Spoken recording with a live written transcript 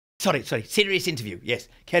Sorry, serious interview. Yes,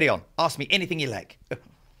 carry on. Ask me anything you like.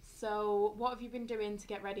 So, what have you been doing to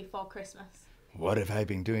get ready for Christmas? What have I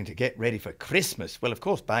been doing to get ready for Christmas? Well, of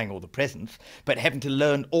course, buying all the presents, but having to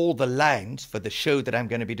learn all the lines for the show that I'm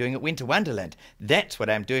going to be doing at Winter Wonderland. That's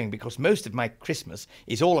what I'm doing, because most of my Christmas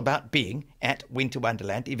is all about being at Winter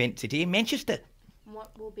Wonderland Event City in Manchester.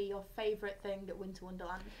 What will be your favourite thing at Winter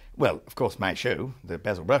Wonderland? Well, of course, my show, the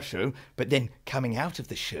Basil Brush show, but then coming out of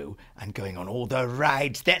the show and going on all the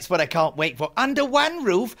rides. That's what I can't wait for. Under one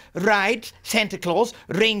roof, rides, Santa Claus,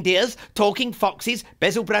 reindeers, talking foxes,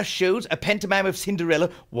 Basil Brush shows, a pantomime of Cinderella.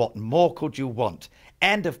 What more could you want?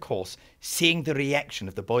 And, of course, seeing the reaction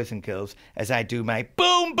of the boys and girls as I do my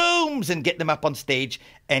boom booms and get them up on stage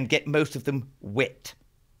and get most of them wet.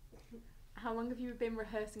 How long have you been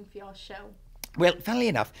rehearsing for your show? Well, funnily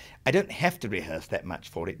enough, I don't have to rehearse that much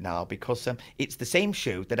for it now because it's the same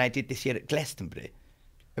show that I did this year at Glastonbury.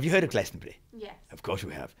 Have you heard of Glastonbury? Yes. Of course you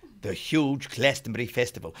have. The huge Glastonbury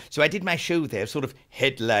Festival. So I did my show there, sort of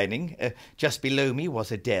headlining. Just below me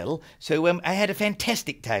was Adele. So I had a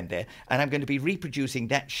fantastic time there, and I'm going to be reproducing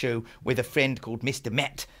that show with a friend called Mr.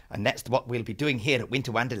 Matt, and that's what we'll be doing here at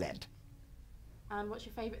Winter Wonderland. And what's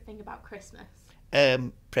your favourite thing about Christmas?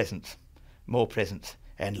 Presents. More presents.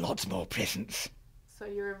 And lots more presents. So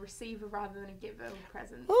you're a receiver rather than a giver of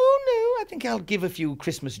presents? Oh, no, I think I'll give a few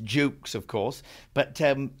Christmas jokes, of course. But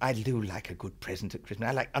I do like a good present at Christmas.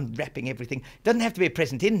 I like unwrapping everything. It doesn't have to be a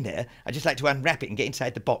present in there. I just like to unwrap it and get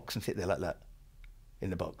inside the box and sit there like that.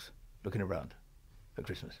 In the box, looking around at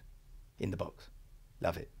Christmas. In the box.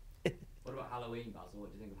 Love it. What about Halloween, Basil?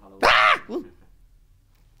 What do you think of Halloween? Ah!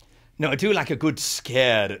 No, I do like a good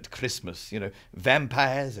scare at Christmas, you know,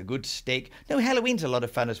 vampires, a good steak. No, Halloween's a lot of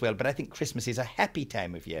fun as well, but I think Christmas is a happy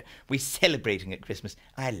time of year. We're celebrating at Christmas.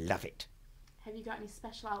 I love it. Have you got any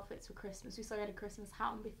special outfits for Christmas? We saw you had a Christmas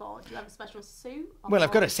hat on before. Do you have a special suit? Well,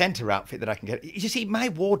 I've got a Santa outfit that I can get. You see, my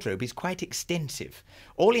wardrobe is quite extensive.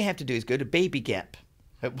 All you have to do is go to Baby Gap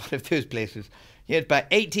at one of those places. Yeah, by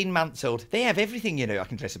 18 months old, they have everything, you know. I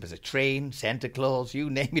can dress up as a train, Santa Claus, you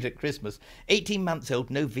name it at Christmas. 18 months old,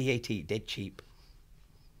 no VAT, dead cheap.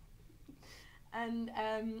 And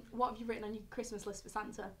what have you written on your Christmas list for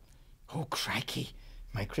Santa? Oh, crikey.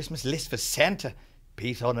 My Christmas list for Santa.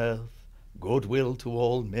 Peace on earth, goodwill to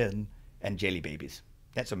all men, and jelly babies.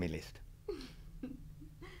 That's on my list. I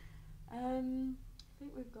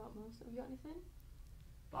think we've got most. Have you got anything?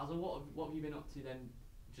 Basil, what have you been up to then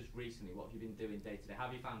just recently? What have you been doing day to day? How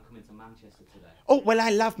have you found coming to Manchester today? Oh, well,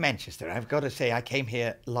 I love Manchester. I've got to say, I came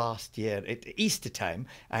here last year at Easter time.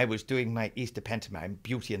 I was doing my Easter pantomime,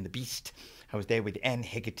 Beauty and the Beast. I was there with Anne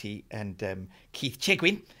Hegarty and Keith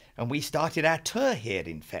Chegwin, and we started our tour here,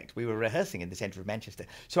 in fact. We were rehearsing in the centre of Manchester.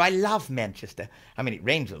 So I love Manchester. I mean, it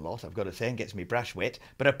rains a lot, I've got to say, and gets me brush wet.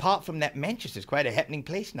 But apart from that, Manchester's quite a happening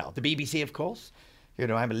place now. The BBC, of course. You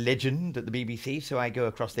know, I'm a legend at the BBC, so I go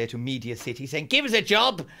across there to Media City saying, give us a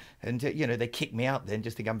job! And, you know, they kick me out then,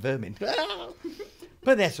 just think I'm vermin.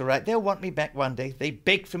 But that's all right. They'll want me back one day. They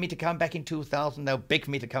begged for me to come back in 2000. They'll beg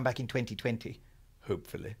for me to come back in 2020.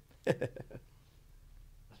 Hopefully. Let's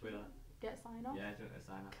do that. Get a sign off? Yeah, do a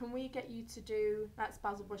sign off. Can we get you to do, that's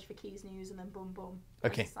Basil Brush for Quays News, and then boom boom.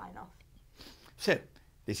 Okay. Sign off. So,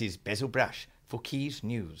 this is Basil Brush for Quays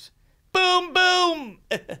News. Boom, boom!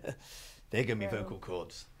 There go me vocal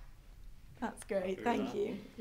cords. That's great. Thank you.